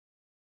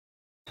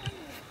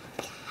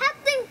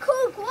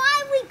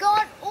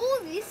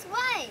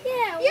Why?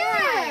 Yeah,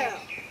 Yeah!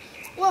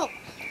 Well,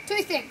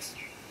 two things.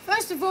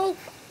 First of all,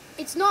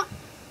 it's not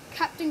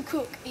Captain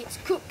Cook, it's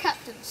Cook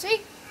Captain.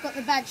 See? Got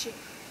the badge here.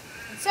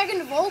 And second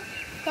of all,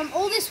 come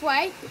all this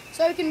way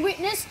so we can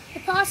witness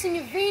the passing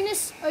of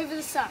Venus over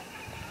the Sun.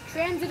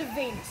 Transit of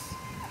Venus.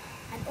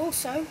 And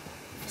also,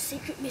 a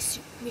secret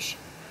mission.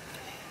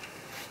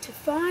 To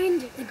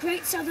find the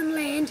Great Southern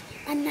Land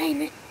and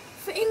name it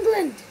for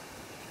England.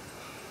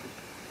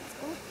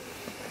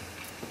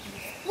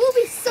 We'll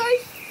be so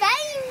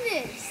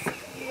famous.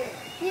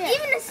 Yeah.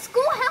 Even a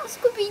schoolhouse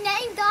could be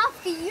named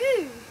after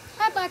you.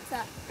 I'd like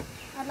that.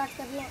 I'd like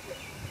that a lot.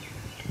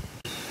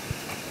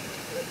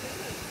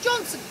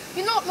 Johnson,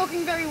 you're not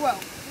looking very well.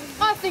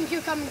 I think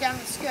you're coming down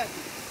with scurvy.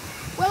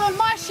 Well, on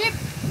my ship,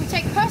 we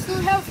take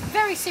personal health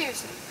very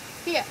seriously.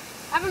 Here,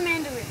 have a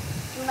mandarin.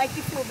 It'll make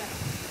you feel better.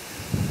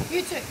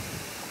 You too.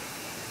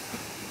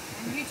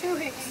 And you too,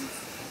 Hicks.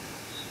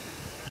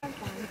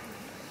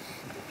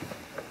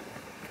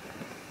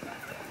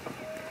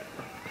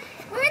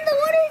 We're in the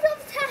waters of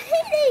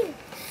Tahiti.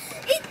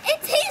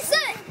 It's here,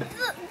 sir.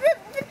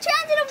 The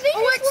transit of Venus. Oh,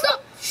 wait,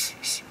 stop. Shh,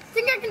 shh. I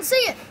think I can see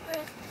it.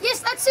 Yes,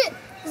 that's it.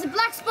 There's a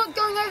black spot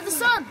going over the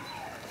sun.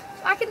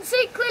 I can see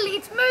it clearly.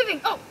 It's moving.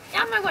 Oh,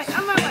 out my way,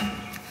 out my way.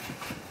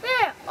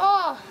 There.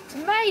 Oh, it's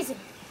amazing.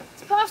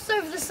 It's passed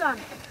over the sun.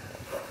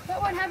 That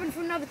won't happen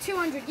for another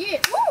 200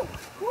 years. Woo!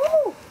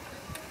 Woo!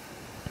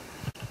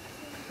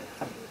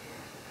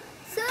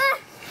 Sir,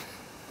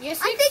 Yes,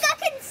 I think I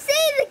can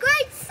see the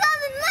Great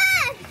Southern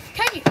Land.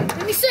 Can you?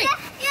 Let me see.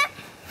 Yeah.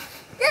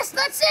 Yes,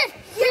 that's it.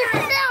 We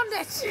found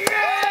it.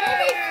 We'll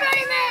be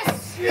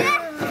famous.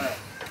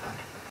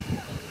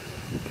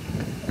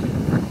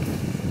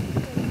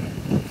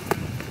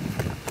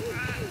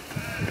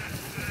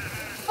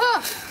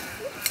 Oh,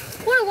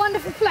 what a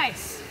wonderful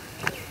place.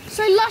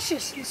 So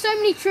luscious and so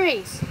many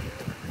trees.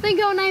 I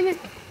think I'll name it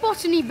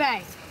Botany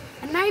Bay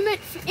and name it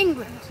for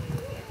England.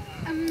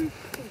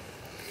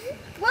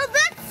 Well,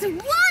 that's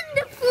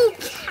wonderful,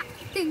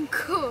 Captain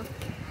Cook.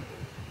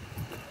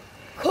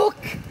 Cook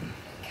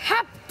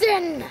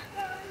Captain.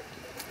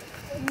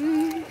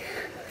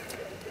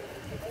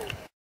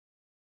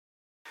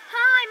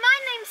 Hi, my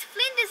name's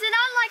Flinders and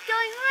I like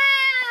going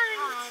round.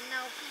 Oh,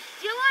 no.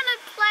 Do you want to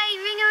play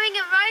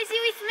Ring-a-Ring-a-Rosy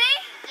with me?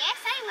 Yes,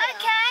 I will.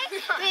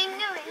 Okay.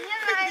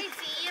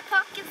 Ring-a-ring-a-rosy, a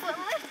pocket full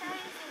of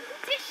toes.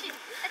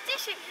 A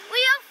tissue. We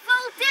all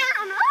fall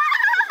down.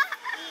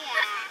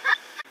 Yeah.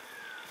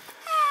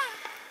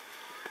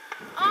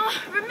 Oh,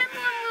 remember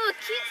when we were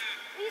kids?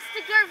 We used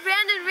to go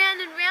round and round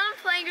and round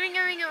playing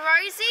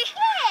Ring-a-Ring-a-Rosy?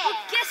 Yeah. Well,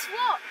 guess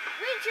what?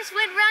 We just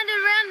went round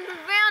and round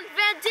and round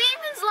Van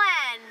Diemen's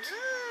Land.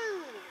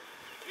 Ooh.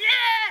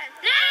 Yeah!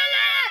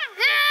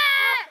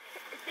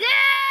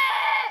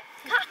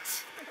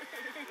 Cut!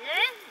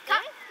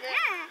 Cut!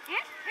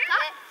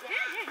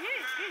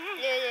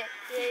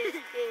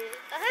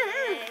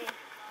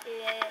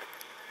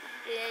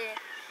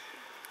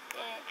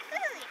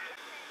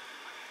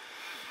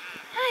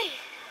 Hey,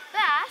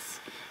 Bass,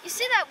 you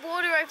see that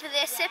water over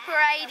there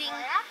separating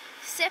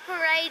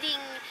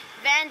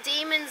Van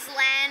Diemen's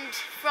Land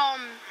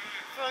from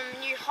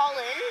New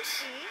Holland?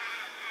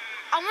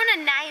 I want to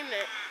name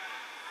it.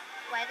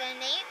 We're going to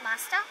name it,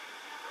 Master?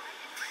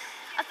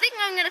 I think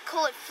I'm going to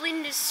call it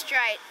Flinders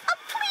Strait. Oh,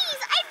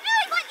 please! I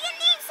really want you to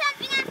name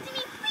something after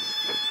me.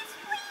 Please,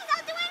 please,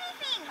 I'll do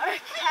anything.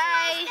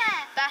 Okay,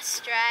 Bass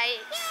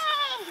Strait.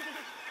 Yay!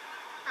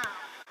 Oh.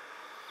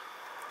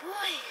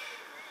 Boy,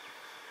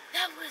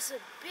 that was a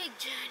big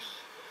journey.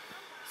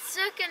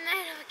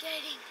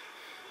 Circumnavigating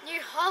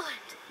New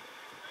Holland.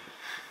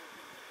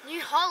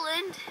 New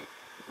Holland?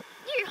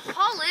 New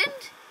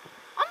Holland?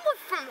 I'm not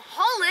from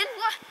Holland.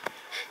 What?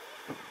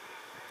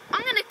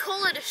 I'm going to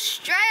call it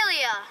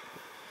Australia.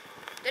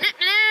 Oh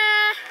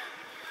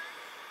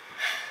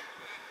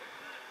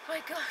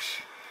my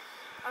gosh,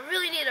 I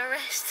really need a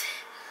rest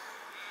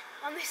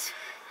on this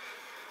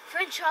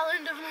French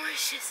island of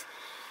Mauritius.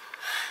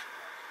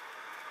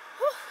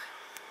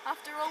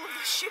 After all of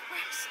the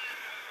shipwrecks.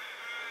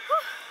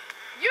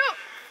 You!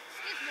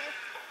 Excuse me.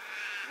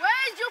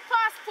 Where's your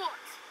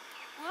passport?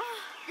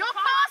 Your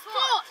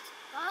passport!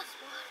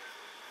 Passport?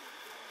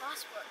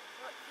 Passport?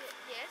 What?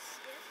 Yes,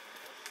 yes.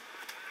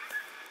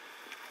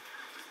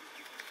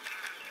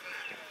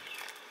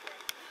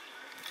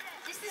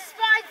 This is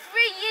spied 3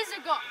 years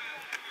ago.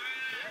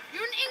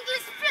 You're an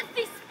English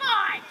filthy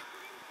spy.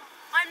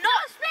 I'm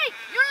not. Speak.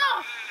 You're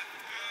not.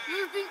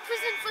 You'll be in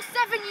prison for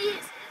 7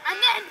 years, and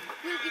then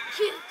you'll be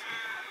killed.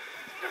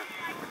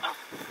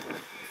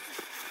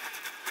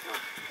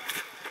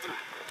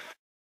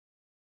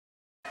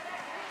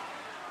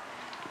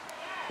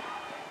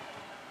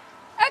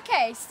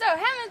 Okay, so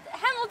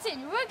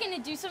Hamilton, we're going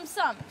to do some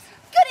sums.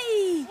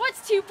 Goody!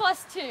 What's 2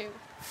 plus 2?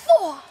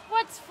 4.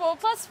 What's 4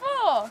 plus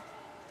 4?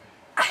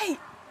 8.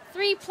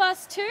 3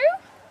 plus 2?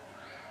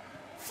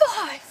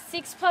 5.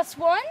 6 plus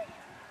 1?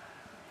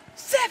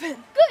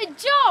 7. Good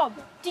job!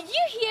 Did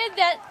you hear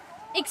that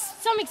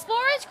some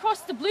explorers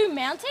crossed the Blue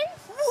Mountain?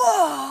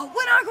 Whoa!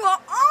 When I grow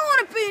up, I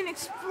want to be an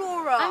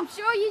explorer. I'm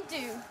sure you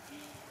do.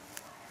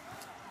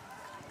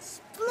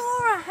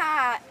 explorer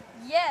hat.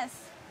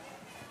 Yes.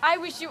 I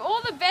wish you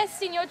all the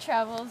best in your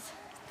travels.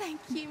 Thank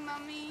you,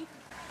 Mummy.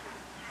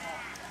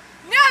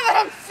 Now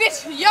that I'm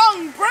fit,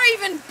 young,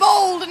 brave and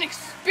bold and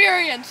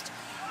experienced,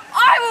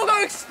 I will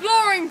go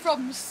exploring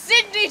from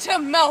Sydney to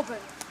Melbourne.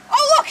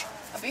 Oh look,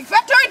 a big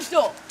fat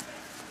toadstool.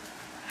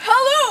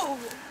 Hello,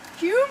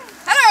 Hume.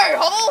 Hello,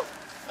 Hovell.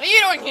 What are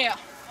you doing here?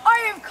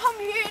 I have come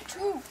here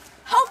to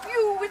help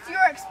you with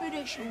your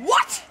expedition.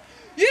 What?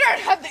 You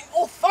don't have the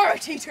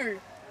authority to.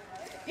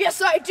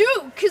 Yes, I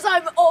do, because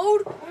I'm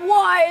old,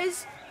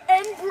 wise,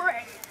 and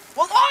brave.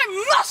 Well,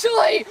 I'm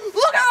muscly!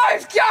 Look at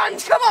those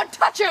guns! Come on,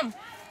 touch them!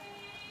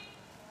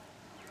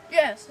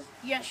 Yes,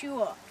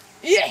 you are.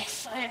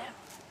 Yes, I am.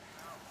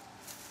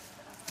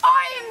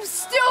 I am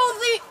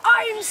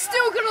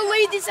still gonna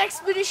lead this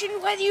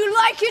expedition whether you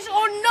like it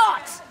or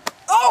not.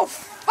 Oh,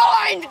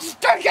 fine!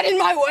 Just don't get in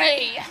my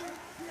way.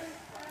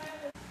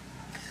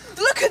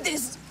 Look at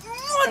this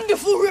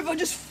wonderful river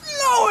just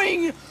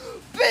flowing,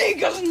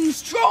 big and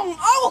strong.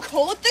 I will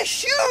call it the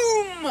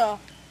Hume.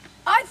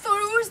 I thought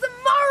it was the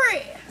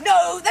Murray.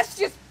 No, that's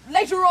just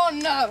later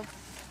on,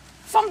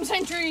 some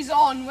centuries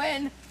on,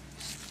 when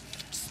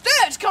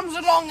Sturt comes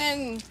along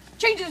and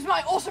changes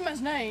my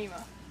awesomeness name.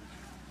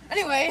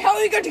 Anyway, how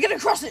are we going to get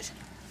across it?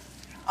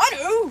 I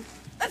know.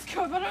 Let's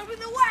cover open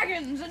the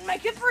wagons and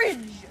make a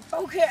bridge.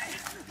 Okay,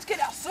 let's get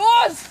our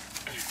swords.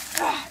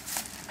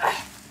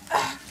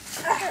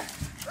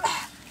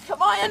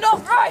 Come on, and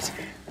off, right.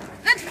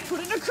 Let's put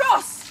it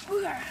across.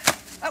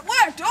 That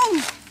worked,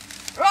 oh.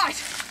 Right,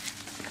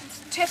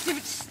 let's test if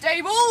it's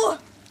stable.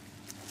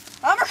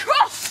 I'm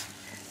across.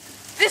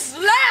 This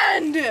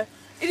land, it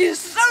is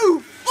so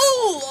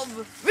full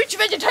of rich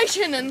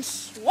vegetation and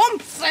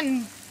swamps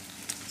and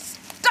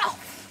stuff.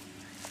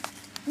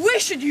 We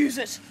should use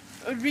it.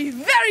 It would be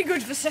very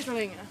good for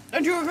settling.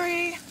 Don't you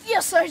agree?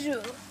 Yes, I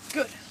do.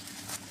 Good.